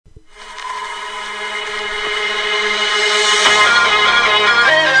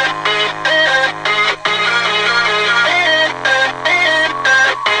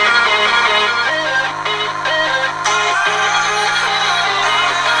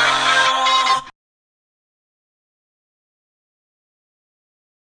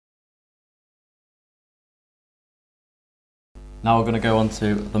Now we're going to go on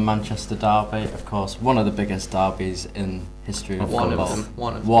to the Manchester Derby, of course, one of the biggest derbies in history of One football. of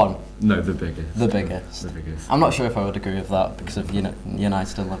them. One. No, the biggest. The biggest. The biggest. I'm not sure if I would agree with that because of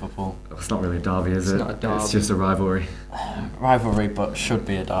United and Liverpool. It's not really a derby, is it? It's not a derby. It's just a rivalry. Rivalry, but should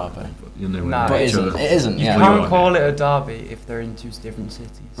be a derby. You know, Nah, But each isn't. other. It isn't, You yeah. can't call it a derby if they're in two different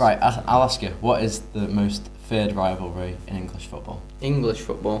cities. Right, I'll ask you, what is the most feared rivalry in English football? English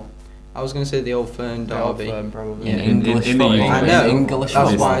football. I was going to say the Old Firm The Old derby. Firm, probably. In In- English in the football. UK. I know. In English That's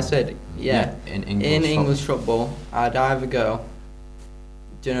football. why I said, yeah. In In English English football, I'd either go,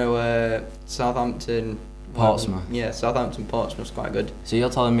 do you know, Southampton... Portsmouth. Yeah, Southampton, Portsmouth's quite good. So you're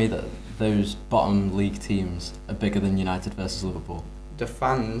telling me that those bottom league teams are bigger than United versus Liverpool? The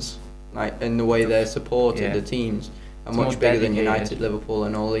fans, like, and the way they're supported, Yeah. the teams, are It's much more bigger than dedicated. United, Liverpool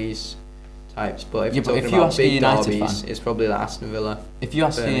and all these types. But if Yeah, you're but talking if you about ask a big United derbies, fan- it's probably like Aston Villa. If you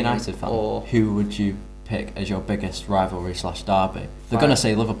ask a Birmingham United fan, or- who would you pick as your biggest rivalry / derby? They're Right. going to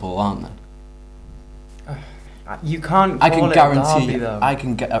say Liverpool, aren't they? You can't call I can it guarantee. a derby, though.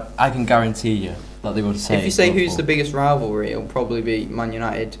 I can guarantee you that they would say. If you say who's the Liverpool. biggest rivalry, it'll probably be Man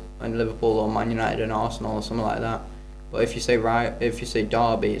United and Liverpool, or Man United and Arsenal, or something like that. But if you say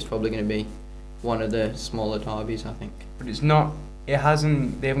derby, it's probably going to be one of the smaller derbies, I think. But it's not. It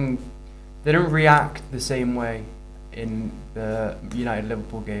hasn't. They haven't. They don't react the same way in the United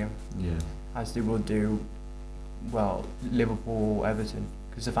Liverpool game Yeah. as they would do. Well, Liverpool Everton,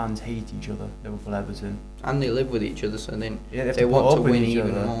 because the fans hate each other. Liverpool Everton. And they live with each other, so then Yeah, have they to put want to up with win each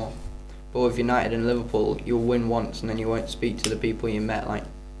even other. more. But with United and Liverpool, you'll win once, and then you won't speak to the people you met like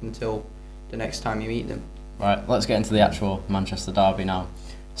until the next time you meet them. Right, let's get into the actual Manchester derby now.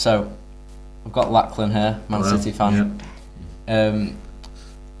 So, we've got Lachlan here, Man Hello. City fan.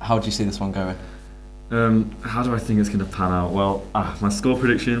 How do you see this one going? How do I think it's going to pan out? Well, my score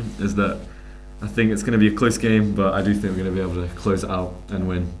prediction is that I think it's going to be a close game, but I do think we're going to be able to close it out and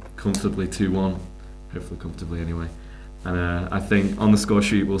win comfortably 2-1. Hopefully comfortably anyway. And I think on the score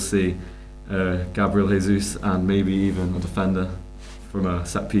sheet we'll see Gabriel Jesus and maybe even a defender from a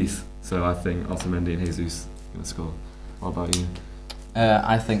set piece. So I think Otamendi and Jesus are going to score. What about you?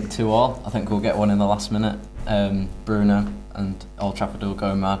 I think 2-2. I think we'll get one in the last minute. Bruno and Old Trafford will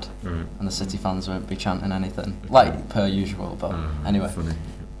go mad, Alright. and the City fans won't be chanting anything, like per usual. But anyway, Funny.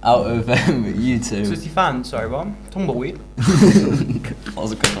 out of you two, City fan, sorry, what? Tumbleweed. that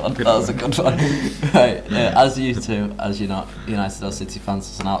was a good one. That was a good one. Right, as you two, as you're not United or City fans,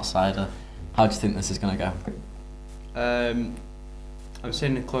 as an outsider, how do you think this is going to go? I'm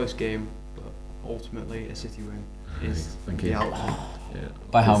saying a close game, but ultimately a City win is Thank the you. outcome. Yeah.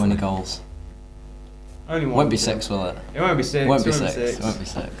 By how many goals? Only one. Won't be 6, will it? It won't be 6. Won't be it 6. six. It won't be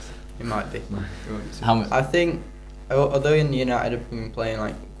 6. It might be. It won't be 6. How many? I think, although United have been playing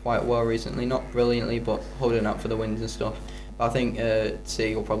like quite well recently, not brilliantly, but holding up for the wins and stuff. But I think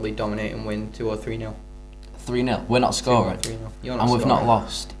City will probably dominate and win 2 or 3-0. 3-0. We're not scoring, 3-0. You're and we've not scoring.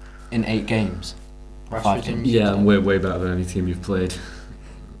 lost in 8 games. Rashford's 5 games. Yeah, and we're way better than any team you've played.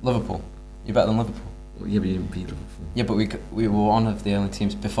 Liverpool. You're better than Liverpool. Well, yeah, but you didn't beat Liverpool. Yeah, but we were one of the only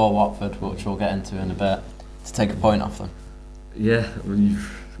teams before Watford, which we'll get into in a bit, to take a point off them. Yeah,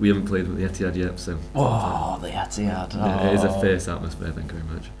 we haven't played with the Etihad yet, so Oh, the Etihad. yeah, it is a Oh. fierce atmosphere. Thank you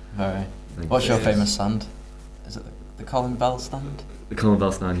very much. Very. Thank What's you. your famous stand? Is it the Colin Bell stand? The Colin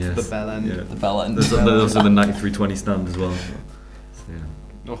Bell stand, yes. The Bell End. Yeah. The Bell End. There's also the 9320 stand as well. So, yeah.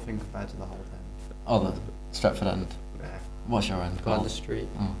 Nothing compared to the whole thing. Oh, the Stretford End. Yeah. What's your end Gladys called? Street.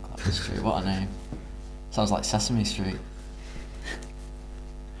 Oh, Gladys Street. What a name. Sounds like Sesame Street.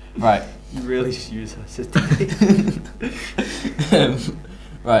 Right. You really just use her City.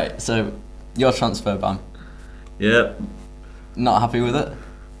 Right, so your transfer ban. Yeah. Not happy with it?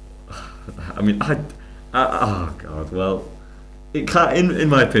 I mean, oh god. Well, it can't. In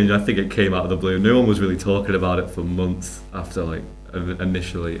my opinion, I think it came out of the blue. No one was really talking about it for months after like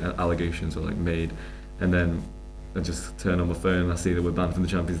initially allegations were like made, and then I just turn on my phone and I see that we're banned from the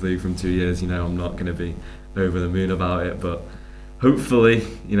Champions League from 2 years. You know, I'm not going to be over the moon about it, but hopefully,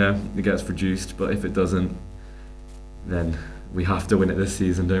 you know, it gets reduced. But if it doesn't, then we have to win it this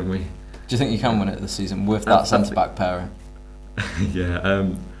season, don't we? Do you think you can win it this season with I that centre-back pairing? Yeah.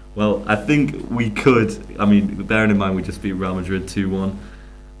 Well, I think we could. I mean, bearing in mind we just beat Real Madrid 2-1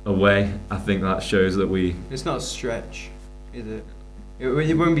 away, I think that shows that we. It's not a stretch, is it?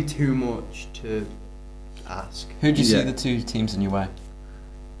 It won't be too much to ask. Who do you see Yeah. the two teams in your way?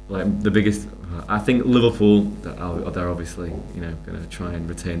 Like the biggest, I think Liverpool. They're obviously, you know, going to try and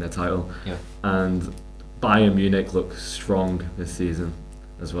retain their title. Yeah. And Bayern Munich look strong this season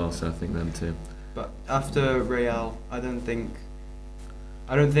as well, so I think them too. But after Real, I don't think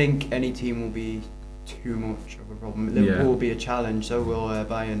any team will be too much of a problem. Yeah. Liverpool will be a challenge, so will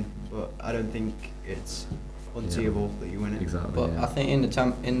Bayern, but I don't think it's unseeable that you win it. Exactly. But yeah. I think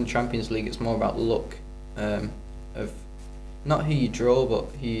in the Champions League, it's more about luck, of not who you draw, but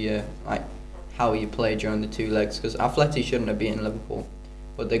who like how you play during the two legs. Because Atleti shouldn't have beaten Liverpool,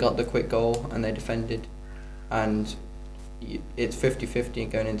 but they got the quick goal and they defended, and it's 50-50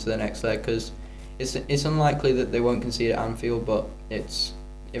 going into the next leg. Because it's unlikely that they won't concede at Anfield, but it's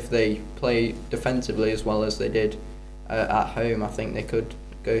if they play defensively as well as they did at home, I think they could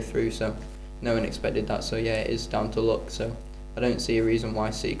go through. So no one expected that. So yeah, it is down to luck. So I don't see a reason why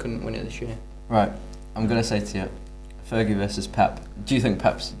City couldn't win it this year. Right, I'm going to say to you, Fergie versus Pep. Do you think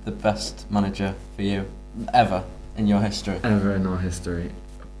Pep's the best manager for you ever in your history? Ever in our history,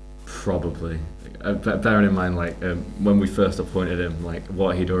 probably. Bearing in mind, like when we first appointed him, like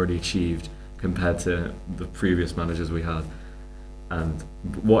what he'd already achieved compared to the previous managers we had, and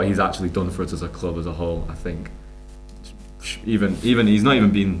what he's actually done for us as a club as a whole. I think even he's not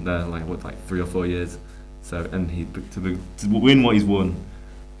even been there like 3 or 4 years. So and to win what he's won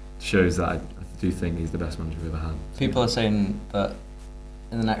shows that I do think he's the best manager we've ever had. People are saying that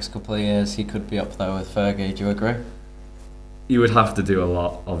in the next couple of years he could be up there with Fergie. Do you agree? You would have to do a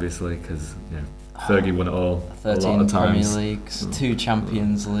lot, obviously, because Fergie won it all. 13 a lot of Premier times. Leagues, 2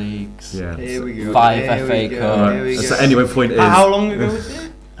 Champions Leagues, Yeah. Here we go. 5 here FA we go, Cup. here we So go. anyway, point is. How long ago was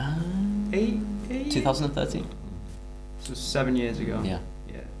it? uh, 8? 2013. So 7 years ago. Yeah,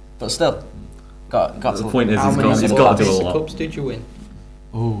 Yeah. but still, got The to. point is, How he's many got to do a FA lot. Cups did you win?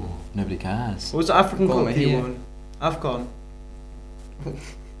 Ooh, nobody cares. What was the African Go on, Cup mate, you yeah. won? AFCON.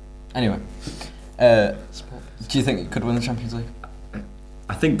 Anyway, do you think he could win the Champions League?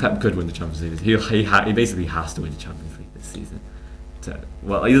 I think Pep could win the Champions League. He basically has to win the Champions League this season.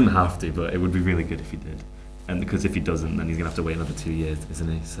 Well, he doesn't have to, but it would be really good if he did. And because if he doesn't, then he's gonna have to wait another 2 years,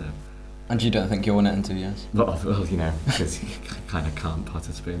 isn't he? So, And you don't think he'll win it in 2 years? well, because he kind of can't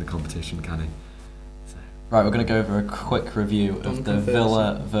participate in the competition, can he? So, Right, we're going to go over a quick review of the Duncan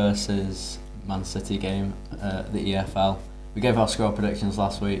Villa versus Man City game, the EFL. We gave our score predictions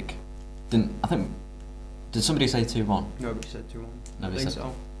last week. Did somebody say 2-1? Nobody said 2-1. Nobody I think said.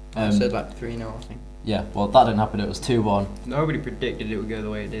 so. I said like 3-0, I think. Yeah, well, that didn't happen. It was 2-1. Nobody predicted it would go the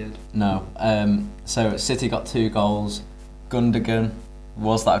way it did. No. So City got 2 goals. Gundogan,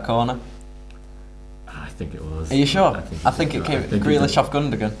 was that a corner? I think it was. Are you sure? I think did. it came I think Grealish did. off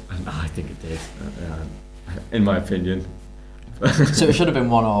Gundogan. I think it did, in my opinion. So it should have been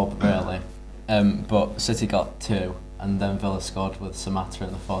 1-1 really. But City got 2, and then Villa scored with Samata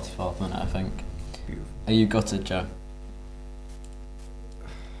in the 44th minute, I think. Beautiful. Are you gutted, Joe?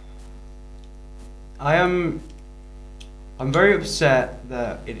 I'm very upset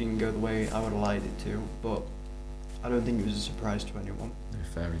that it didn't go the way I would have liked it to, but I don't think it was a surprise to anyone. A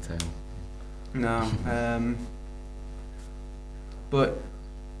fairy tale. No. But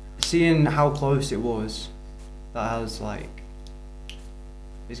seeing how close it was, that has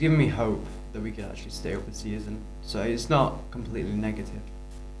it's given me hope that we could actually stay up this season. So it's not completely negative.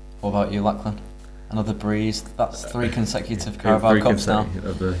 What about you, Lachlan? Another breeze. That's 3 consecutive Carabao Cups now.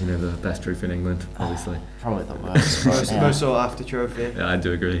 Of the best trophy in England, obviously. Probably the worst. but Most, yeah. most sought after trophy. Yeah, I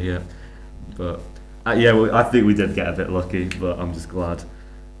do agree. Yeah, but well, I think we did get a bit lucky, but I'm just glad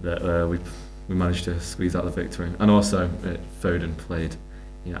that we managed to squeeze out the victory. And also, Foden played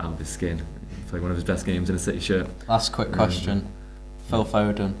out of his skin. He played one of his best games in a City shirt. Last quick question. Phil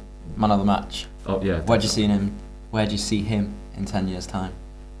Foden, man of the match. Oh yeah. Where do you see him in 10 years' time?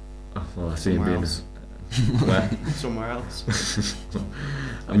 Oh, well, I see him Somewhere being. else. Where? Somewhere else.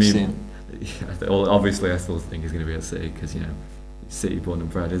 I Where do you see mean, him? well, obviously, I still think he's going to be at City because he's City born and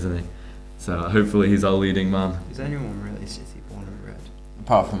bred, isn't he? So hopefully he's our leading man. Is anyone really City born and bred?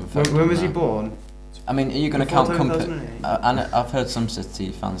 Apart from Foden, When was he no. born? I mean, are you going to Before count Company? 2008? And I've heard some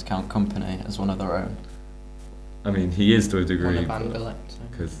City fans count Company as one of their own. I mean, he is to a On degree the band elect. So.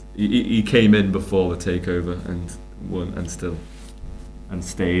 because he came in before the takeover and won and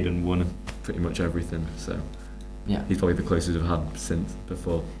stayed and won pretty much everything. So Yeah. he's probably the closest we've had since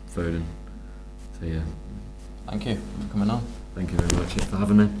before Foden. So yeah, Thank you for coming on. thank you very much for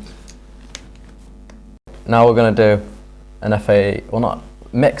having me. Now we're going to do an FA, well, not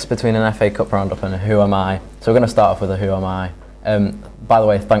mix between an FA Cup roundup and a Who Am I. So we're going to start off with a Who Am I. By the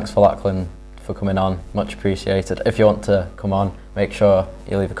way, thanks for Lachlan for coming on, much appreciated. If you want to come on, make sure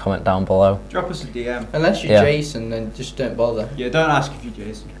you leave a comment down below. Drop us a DM. Unless you're Yeah. Jason, then just don't bother. Yeah, don't ask if you're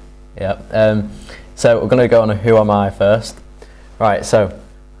Jason. Yeah. So we're going to go on a Who Am I first. Right. So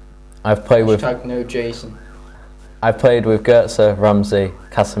I've played with No Jason. Goetze, Ramsey,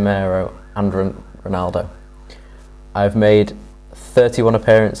 Casemiro, and Ronaldo. I've made 31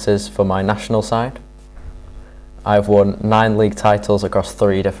 appearances for my national side, I've won 9 league titles across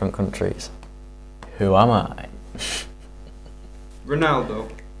 3 different countries. Who am I? Ronaldo.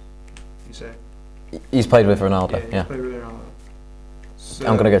 You say? He's played with Ronaldo, he's yeah. played with Ronaldo. So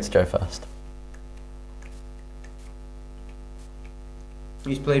I'm going to go to Joe first.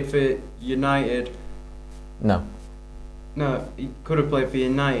 He's played for United. No, No, he could have played for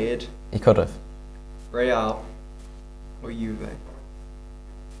United, he could have. Real, or Juve.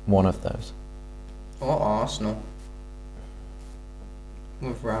 One of those. Or Arsenal.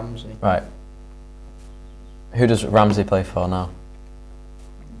 With Ramsey. Right. Who does Ramsey play for now?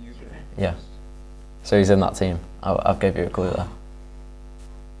 Juve. Yeah. So he's in that team. I've gave you a clue there.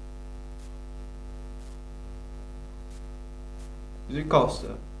 Is it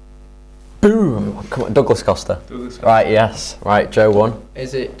Costa? Boom! Come on, Douglas Costa. Douglas Costa. Right, yes. Right, Joe won.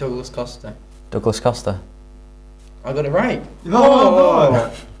 Is it Douglas Costa? Douglas Costa. I got it right.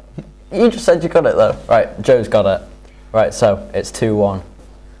 Oh! You just said you got it though. Right, Joe's got it. Right, so it's 2-1.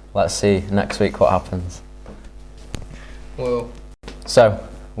 Let's see next week what happens. Well, So,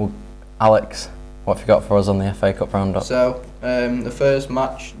 Alex, what have you got for us on the FA Cup roundup? so the first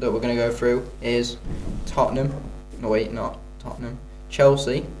match that we're going to go through is Tottenham. No, wait, not Tottenham.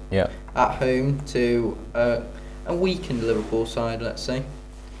 Chelsea Yeah. at home to a weakened Liverpool side, let's say.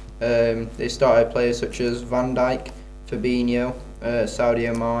 They started players such as Van Dijk, Fabinho,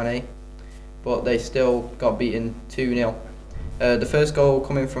 Sadio Mane, but they still got beaten 2-0. The first goal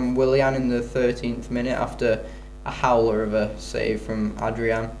coming from Willian in the 13th minute after a howler of a save from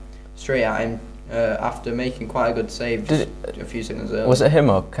Adrian, straight at him after making quite a good save just a few seconds earlier. Was it him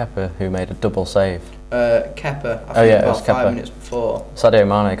or Kepa who made a double save? Kepa, I Oh, think yeah, it was about 5 Kepa. minutes before. Sadio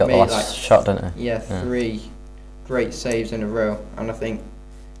Mane got the Made, last like, shot, didn't he? Yeah, Yeah. 3 great saves in a row, and I think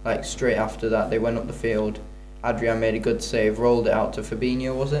like straight after that they went up the field. Adrian made a good save, rolled it out to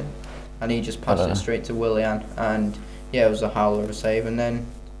Fabinho, was it? And he just passed don't it know. straight to Willian, and yeah, it was a howler of a save. And then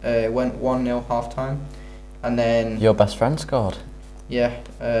it went 1-0 half time, and then Your best friend scored. yeah,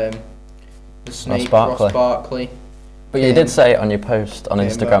 the snake Barkley. Ross Barkley. But you did say on your post on Came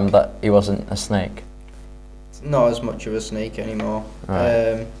Instagram back. that he wasn't a snake. Not as much of a snake anymore.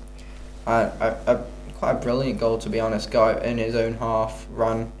 Right. Quite a brilliant goal, to be honest. Got in his own half,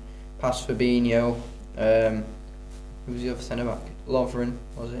 ran past Fabinho. Who was the other centre back? Lovren,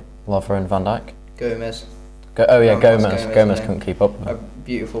 was it? Lovren, Van Dijk. Gomez. Yeah, Ran past Gomez. Gomez, Gomez yeah. couldn't keep up. with A him.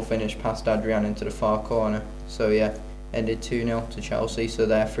 beautiful finish past Adrian into the far corner. So yeah, ended 2-0 to Chelsea. So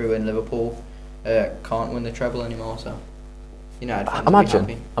they're through in Liverpool. Can't win the treble anymore. So United fans will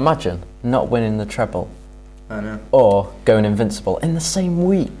be happy. Imagine not winning the treble I know. or going invincible in the same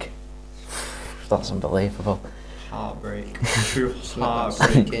week. That's unbelievable. Heartbreak. True Not that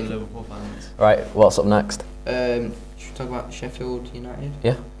heartbreak freaking- in Liverpool fans. Right, what's up next? Should we talk about Sheffield United?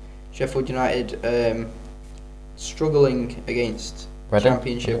 Yeah. Sheffield United struggling against Reading?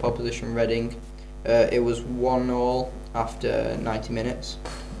 Championship opposition Reading. It was 1-1 after 90 minutes,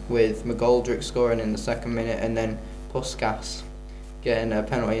 with McGoldrick scoring in the second minute and then Puskas getting a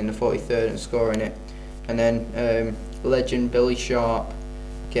penalty in the 43rd and scoring it. And then legend Billy Sharp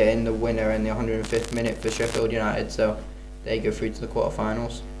getting the winner in the 105th minute for Sheffield United, so they go through to the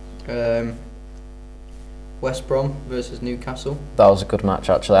quarterfinals. West Brom versus Newcastle. That was a good match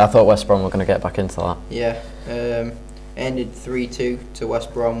actually. I thought West Brom were going to get back into that. Yeah, ended 3-2 to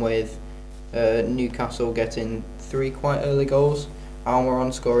West Brom with Newcastle getting 3 quite early goals.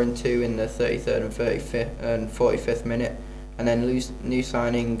 Almiron scoring 2 in the 33rd and 45th minute, and then new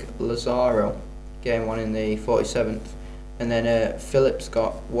signing Lazaro getting 1 in the 47th. And then Phillips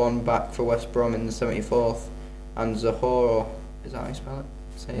got 1 back for West Brom in the 74th, and Zahoro, is that how you spell it?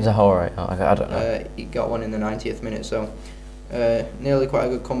 Say it. Zahora, I don't know. He got 1 in the 90th minute, so nearly quite a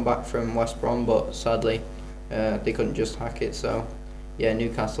good comeback from West Brom, but sadly they couldn't just hack it. So yeah,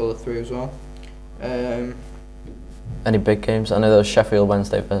 Newcastle are through as well. Any big games? I know there was Sheffield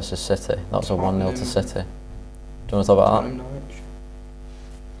Wednesday versus City. That was a 1-0 to Tottenham. City. Do you want to talk about that? Tottenham, Norwich.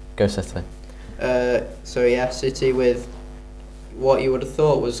 Go City. So yeah, City with what you would have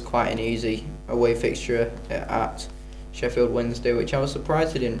thought was quite an easy away fixture at Sheffield Wednesday, which I was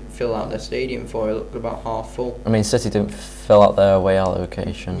surprised they didn't fill out their stadium for. It looked about half full. I mean, City didn't fill out their away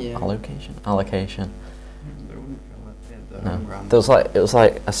allocation. Yeah. Allocation. They wouldn't feel it at their No. own ground. There was it was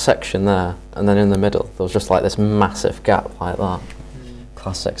like a section there, and then in the middle there was just like this massive gap like that.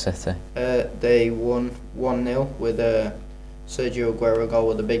 Classic City. They won 1-0 with a Sergio Aguero goal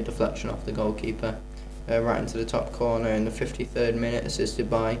with a big deflection off the goalkeeper, right into the top corner in the 53rd minute, assisted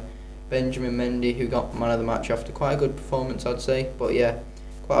by Benjamin Mendy, who got man of the match after quite a good performance, I'd say. But yeah,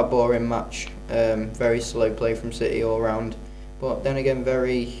 quite a boring match. Very slow play from City all round. But then again,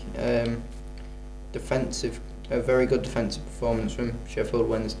 very defensive a very good defensive performance from Sheffield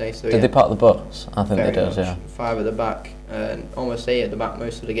Wednesday. So Did they park the bus? I think they very did, much. yeah. 5 at the back, and almost 8 at the back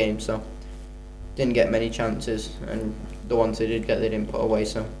most of the game. So didn't get many chances, and the ones they did get, they didn't put away.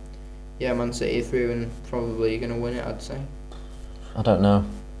 So yeah, Man City through and probably going to win it, I'd say. I don't know.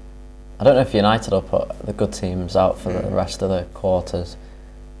 I don't know if United will put the good teams out for the rest of the quarters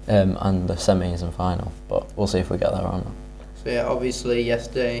and the semis and final, but we'll see if we get there or not. So yeah, obviously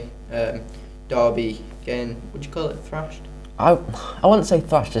yesterday, Derby getting, would you call it thrashed? I wouldn't say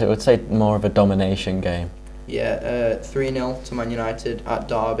thrashed, I would say more of a domination game. Yeah, 3-0 to Man United at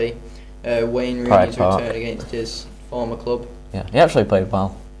Derby. Wayne Pride Rooney's Park. return against his former club. Yeah, he actually played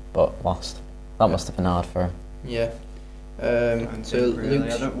well, but lost. That must have been hard for him. Yeah. So really,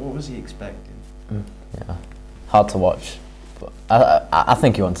 Luke's, what was he expecting? Yeah, hard to watch. But I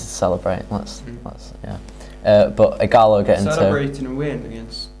think he wanted to celebrate. Let's yeah. But Igalo getting Celebrating a win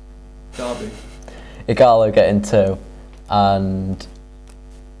against Derby. Igalo getting 2, and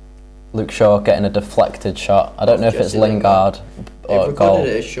Luke Shaw getting a deflected shot. I don't know if it's Jesse Lingard or they've goal.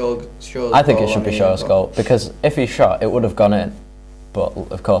 recorded it as Shaw's I think it goal should on be here, Shaw's but- goal, because if he shot, it would have gone in. But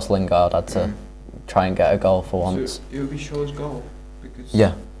of course, Lingard had to try and get a goal for once. So it would be Shaw's goal because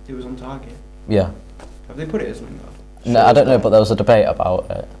Yeah, it was on target. yeah. Have they put it as Lingard? No, I don't know, but there was a debate about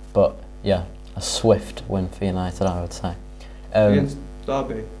it. But yeah, a swift win for United, I would say. Against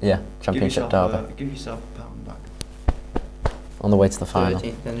Derby. Yeah, Championship derby. Give yourself a pat on the back. On the way to the final.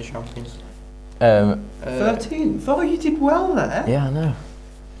 13th in the Champions. 13. Thought you did well there. Yeah, I know.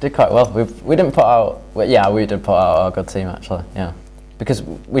 Did quite well. We didn't put out. Well, yeah, we did put out our good team actually. Yeah, because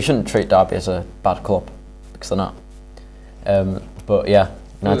we shouldn't treat Derby as a bad club because they're not. But yeah,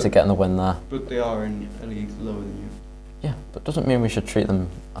 United getting the win there. But they are in a league lower than you. Yeah, but doesn't mean we should treat them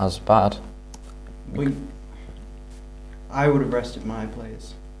as bad. I would have rested my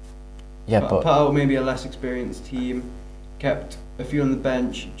players. Yeah, Put but out maybe a less experienced team, kept a few on the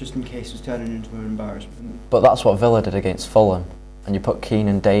bench just in case it was turning into an embarrassment. that's what Villa did against Fulham, and you put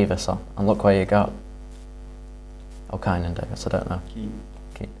Keenan Davis on, and look where you got. Oh, Keenan Davis, I don't know. Keane.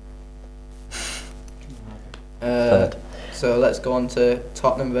 Third. So let's go on to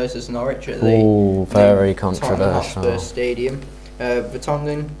Tottenham versus Norwich at the Ooh, very Tottenham controversial. Hotspur Stadium.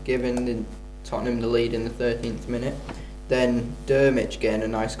 Vertonghen giving Tottenham the lead in the 13th minute. Then Dermich getting a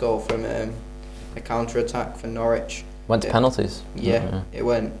nice goal from a counter-attack for Norwich. Went to penalties. Yeah, it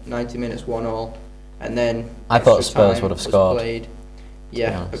went 90 minutes 1-1, and then I thought extra Spurs time would have was scored, played. be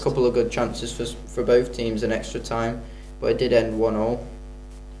Yeah, a honest. couple of good chances for both teams in extra time, but it did end 1-0,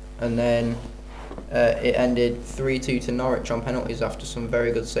 and then it ended 3-2 to Norwich on penalties after some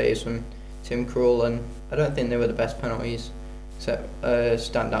very good saves from Tim Krul, and I don't think they were the best penalties. Except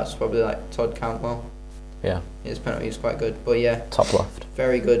standouts probably like Todd Cantwell. Yeah, His penalty is quite good, but yeah, top left.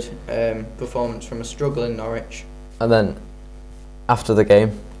 very good performance from a struggling Norwich. And then after the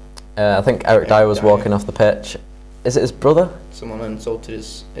game, I think Eric Dyer was walking off the pitch. Is it his brother? Someone insulted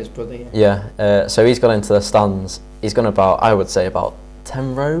his brother. Yeah. Yeah. So he's gone into the stands. He's gone about, I would say, about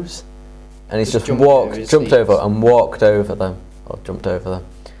 10 rows, and he's Just just jumped over walked, his jumped seats. over and walked over them, or jumped over them,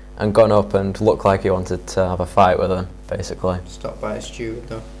 and gone up and looked like he wanted to have a fight with them, basically. Stopped by a steward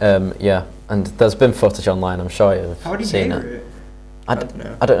though. Yeah. And there's been footage online. I'm sure you've How did he seen hear it. it? I don't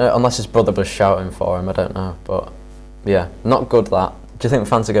know. I don't know, unless his brother was shouting for him. I don't know, but yeah, not good. That. Do you think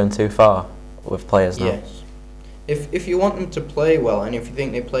fans are going too far with players now? Yes. If you want them to play well, and if you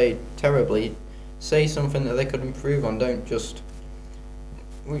think they played terribly, say something that they could improve on. Don't just.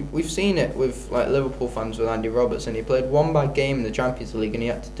 We've seen it with like Liverpool fans with Andy Robertson. He played one bad game in the Champions League, and he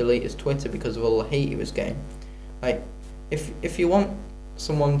had to delete his Twitter because of all the hate he was getting. Like, if you want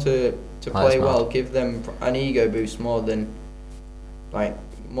someone to play smart. well, give them an ego boost more than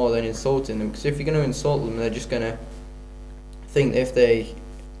insulting them. Because if you're going to insult them, they're just going to think if they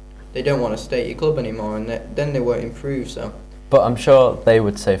don't want to stay at your club anymore, and then they won't improve. So But I'm sure they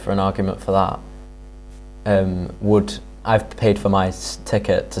would say, for an argument for that, I've paid for my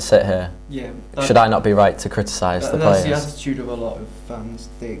ticket to sit here. Yeah. Should I not be right to criticise the That's players? the attitude of a lot of fans.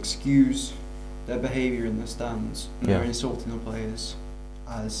 They excuse their behaviour in the stands, and Yeah. they're insulting the players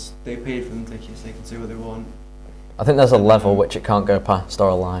as they paid for them tickets. They can say what they want. I think there's a level which it can't go past, or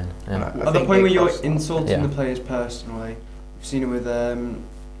a line. Yeah. I At the think point they where you're crossed that. insulting Yeah. the players personally, we've seen it with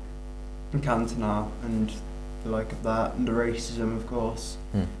Cantona and the like of that, and the racism, of course.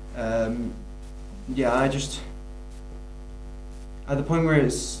 Yeah, I just at the point where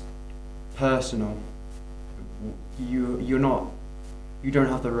it's personal, you don't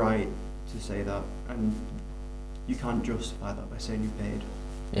have the right to say that, and you can't justify that by saying you paid.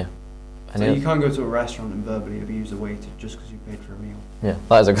 Yeah. So you can't go to a restaurant and verbally abuse a waiter just because you paid for a meal. Yeah,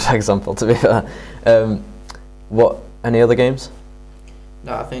 that is a good example, to be fair. What? Any other games?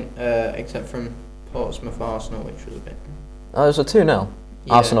 No, I think except from Portsmouth Arsenal, which was a bit. Oh, it was a 2-0.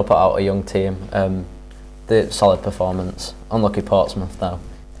 Yeah. Arsenal put out a young team. The solid performance. Unlucky Portsmouth though.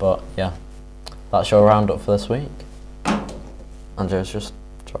 But yeah, that's your roundup for this week. Andrew's just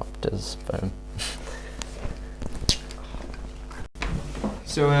dropped his phone.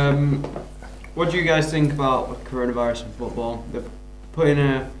 So, what do you guys think about coronavirus in football? They're putting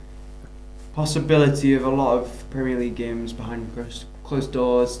a possibility of a lot of Premier League games behind closed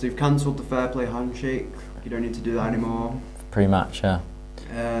doors. They've cancelled the fair play handshake. You don't need to do that anymore. Pre-match, yeah.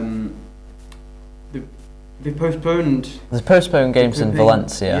 They've postponed. There's postponed games in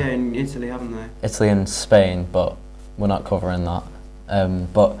Valencia. Yeah, in Italy, haven't they? Italy and Spain, but we're not covering that.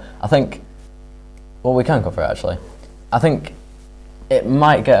 But I think, well, we can cover it actually. I think it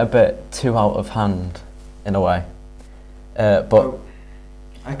might get a bit too out of hand in a way. But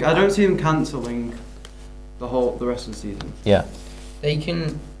I don't see them cancelling the rest of the season. yeah, They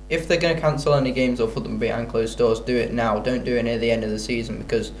can, if they're going to cancel any games or put them behind closed doors, do it now. Don't do it near the end of the season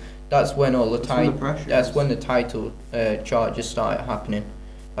because that's when all the That's when the title charges start happening.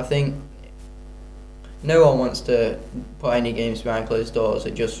 I think no one wants to put any games behind closed doors.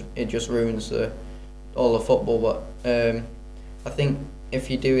 It just ruins all the football. But I think if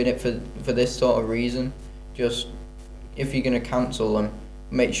you're doing it for this sort of reason, just if you're going to cancel them,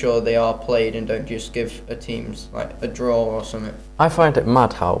 make sure they are played and don't just give a teams like a draw or something. I find it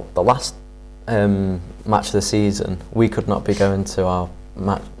mad how the last match of the season we could not be going to our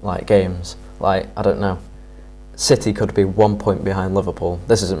games. Like, I don't know, City could be 1 point behind Liverpool.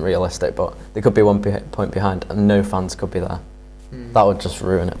 This isn't realistic, but they could be 1 point behind and no fans could be there. That would just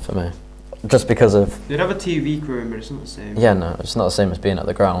ruin it for me. Just because of... They'd have a TV crew in, but it's not the same. Yeah, no, it's not the same as being at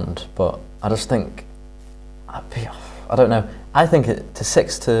the ground, but I just think... I don't know. I think to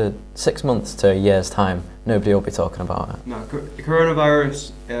 6 months to a year's time, nobody will be talking about it. No, the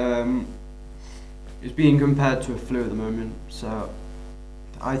coronavirus is being compared to a flu at the moment, so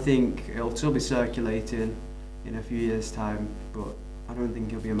I think it'll still be circulating in a few years' time, but I don't think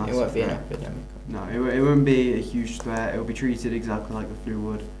it'll be a massive It won't be an threat. epidemic. No, it won't be a huge threat. It'll be treated exactly like the flu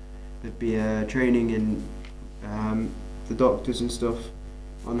would. There'd be training in the doctors and stuff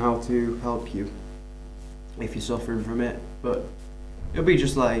on how to help you if you're suffering from it, but it'll be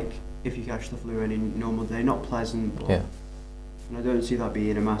just like if you catch the flu any normal day. Not pleasant, but Yeah. and I don't see that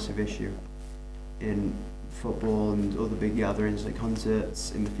being a massive issue in football and other big gatherings like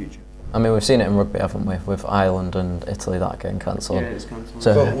concerts in the future. I mean, we've seen it in rugby, haven't we? With Ireland and Italy that getting cancelled. Yeah, it's cancelled.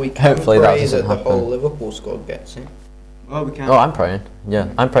 So But we can hopefully that pray doesn't that the happen. whole Liverpool squad gets it. Well, we can. Oh, I'm praying. Yeah,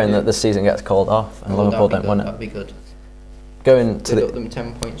 I'm praying Yeah. that this season gets called off and Oh, Liverpool that'd be don't win good, it. That'd be good. Going to Give up the them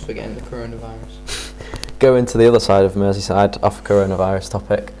 10 points for getting the coronavirus. going to the other side of Merseyside, off coronavirus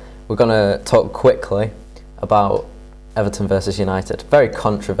topic, we're going to talk quickly about Everton versus United. Very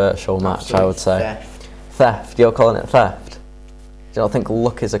controversial match, I would say. Theft. Theft. You're calling it theft? Do you not think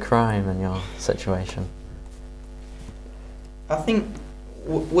luck is a crime in your situation? I think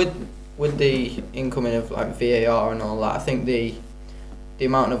with the incoming of like VAR and all that, I think the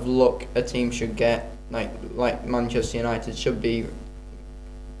amount of luck a team should get, like Manchester United, should be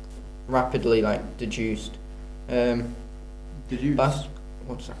rapidly deduced. Did you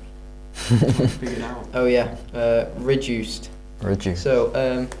What's that? figure it out? Oh yeah, reduced. Reduce.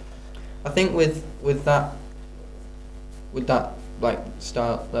 So I think with that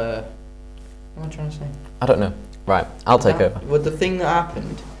start. What am I trying to say? I don't know. Right, I'll take over. With the thing that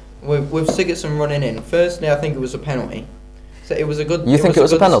happened with Sigurdsson running in, firstly I think it was a penalty. So it was a good. You think it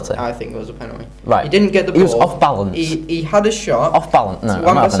was a penalty? I think it was a penalty. Right. He didn't get the ball. He was off balance. He had a shot. Off balance? No,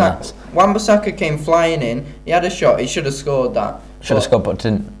 I'm not having this. Wan-Bissaka came flying in. He had a shot. He should have scored that. Should have scored, but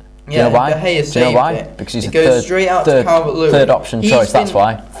didn't. Do you Yeah, know why? De Gea Do you know saved why? it. Because he's It a goes straight out to Calvert-Lewin. third option He's choice. That's been-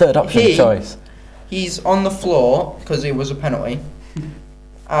 why. Third option he- choice. He's on the floor because it was a penalty,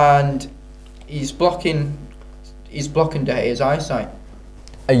 and he's blocking De Gea's eyesight.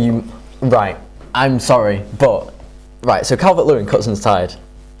 Are you right? I'm sorry, but right. So Calvert-Lewin cuts inside.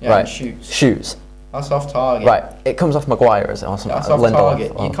 Yeah, Right. and shoots. Shoots. That's off target. Right. It comes off Maguire, is it? Or something? That's off Lindelof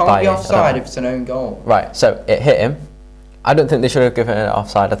target. or You can't Bailly, be I don't offside know. if it's an own goal. Right. So it hit him. I don't think they should have given it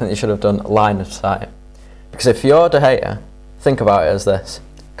offside. I think they should have done line of sight. Because if you're De Gea, think about it as this: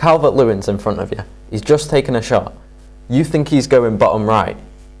 Calvert-Lewin's in front of you. He's just taken a shot. You think he's going bottom right.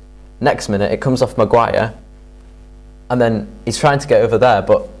 Next minute, it comes off Maguire, and then he's trying to get over there,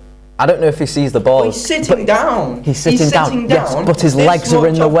 but I don't know if he sees the ball. Well, he's sitting down. He's sitting down. Yes, but his this legs are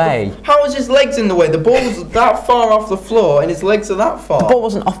in much the off way. How is his legs in the way? The ball's that far off the floor, and his legs are that far. The ball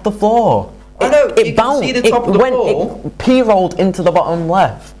wasn't off the floor. I know, It you can bounced. see the top of the ball. It p-rolled into the bottom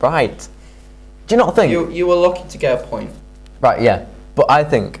left. Right. Do you not think? You were lucky to get a point. Right, yeah. But I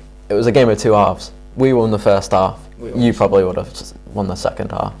think it was a game of two halves. We won the first half. We won You the probably would have won the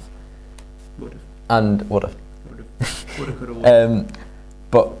second half. Would have. And would have. Could have.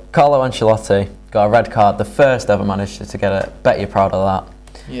 But Carlo Ancelotti got a red card, the first ever manager to get it. Bet you're proud of that.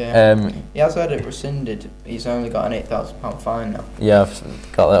 Yeah. He has had it rescinded. He's only got an £8,000 fine now. Yeah,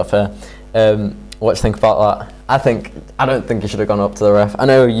 I've got that fair. What do you think about that? I don't think you should have gone up to the ref. I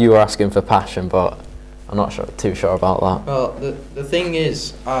know you were asking for passion, but I'm not too sure about that. Well, the thing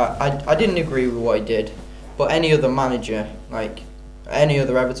is, I didn't agree with what he did, but any other manager, like any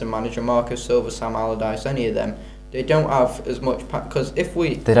other Everton manager, Marcus Silva, Sam Allardyce, any of them, they don't have as much because if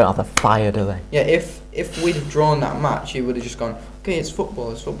we They don't have the fire, do they? yeah if we'd have drawn that match, he would have just gone, okay, it's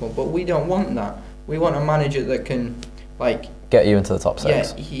football, but we don't want that. We want a manager that can like Get you into the top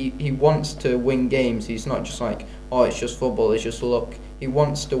six. yeah he wants to win games. He's not just like, oh, it's just football, it's just luck. He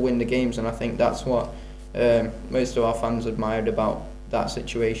wants to win the games, and I think that's what most of our fans admired about that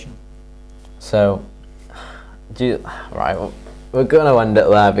situation. So, right, we're going to end it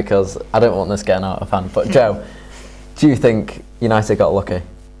there because I don't want this getting out of hand. But Joe, do you think United got lucky?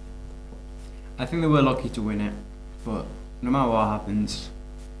 I think they were lucky to win it, but no matter what happens,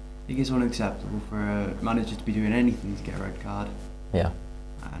 I think it's unacceptable for a manager to be doing anything to get a red card. Yeah.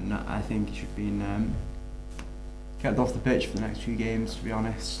 And I think he should be kept off the pitch for the next few games, to be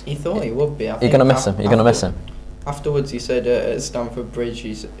honest. He thought he would be. You're going to miss him. You're going to miss him. Afterwards, he said at Stamford Bridge,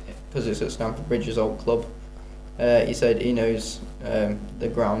 because it's at Stamford Bridge's old club, he said he knows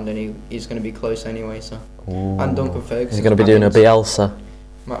the ground and he's going to be close anyway. So, and Duncan Ferguson. He's going to be doing a Bielsa.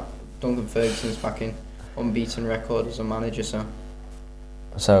 Duncan Ferguson's back in unbeaten record as a manager. So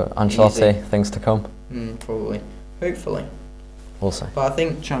Ancelotti, Easy. things to come. Probably, hopefully. We'll see. But I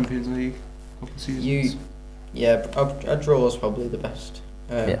think Champions League, couple of seasons. a draw is probably the best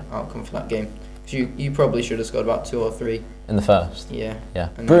outcome for that game. Because you probably should have scored about 2 or 3. In the first. Yeah. Yeah.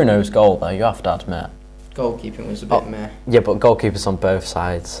 And Bruno's goal though, you have to admit. Goalkeeping was a bit meh. Yeah, but goalkeepers on both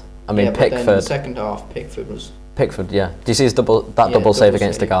sides. I mean, yeah, but then the Pickford. second half, Pickford was. Pickford, yeah. Do you see his double Yeah, save double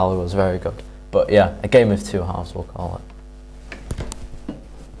against save. Igalo was very good. But yeah, a game of two halves, we'll call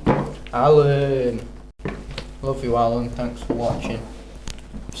it. Alan. Love you, Alan. Thanks for watching.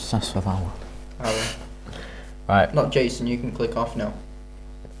 Obsessed with that one. Alan. Right, Not Jason, you can click off now.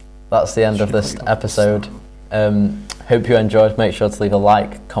 that's the end of this episode. Hope you enjoyed. Make sure to leave a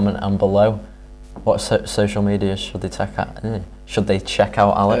like, comment, and below. What social media should they check out? Should they check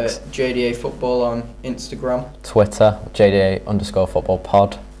out, Alex? JDA Football on Instagram. Twitter, JDA_football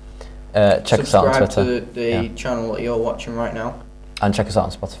pod. Check us out on Subscribe Twitter. to the channel that you're watching right now. And check us out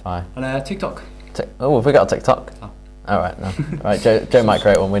on Spotify. And TikTok. Have we got a TikTok? Oh. Alright, no. Right, Joe might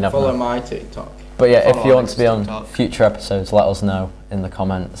create one, we never Follow know. my TikTok. But yeah, if Follow you want to be Alex's on TikTok. future episodes, let us know in the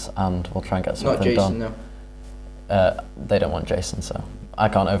comments and we'll try and get Not something Jason, done. no. They don't want Jason, so I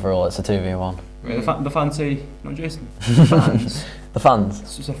can't overrule, it's a 2v1. Wait, the fancy, not Jason. Fans. The fans?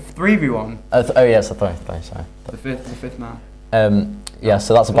 It's a 3v1. Oh yeah, it's a 3, sorry. The fifth man. Yeah,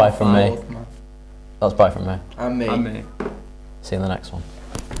 so that's a bye from me. Fourth, man. That's bye from me. And me. And me. See you in the next one.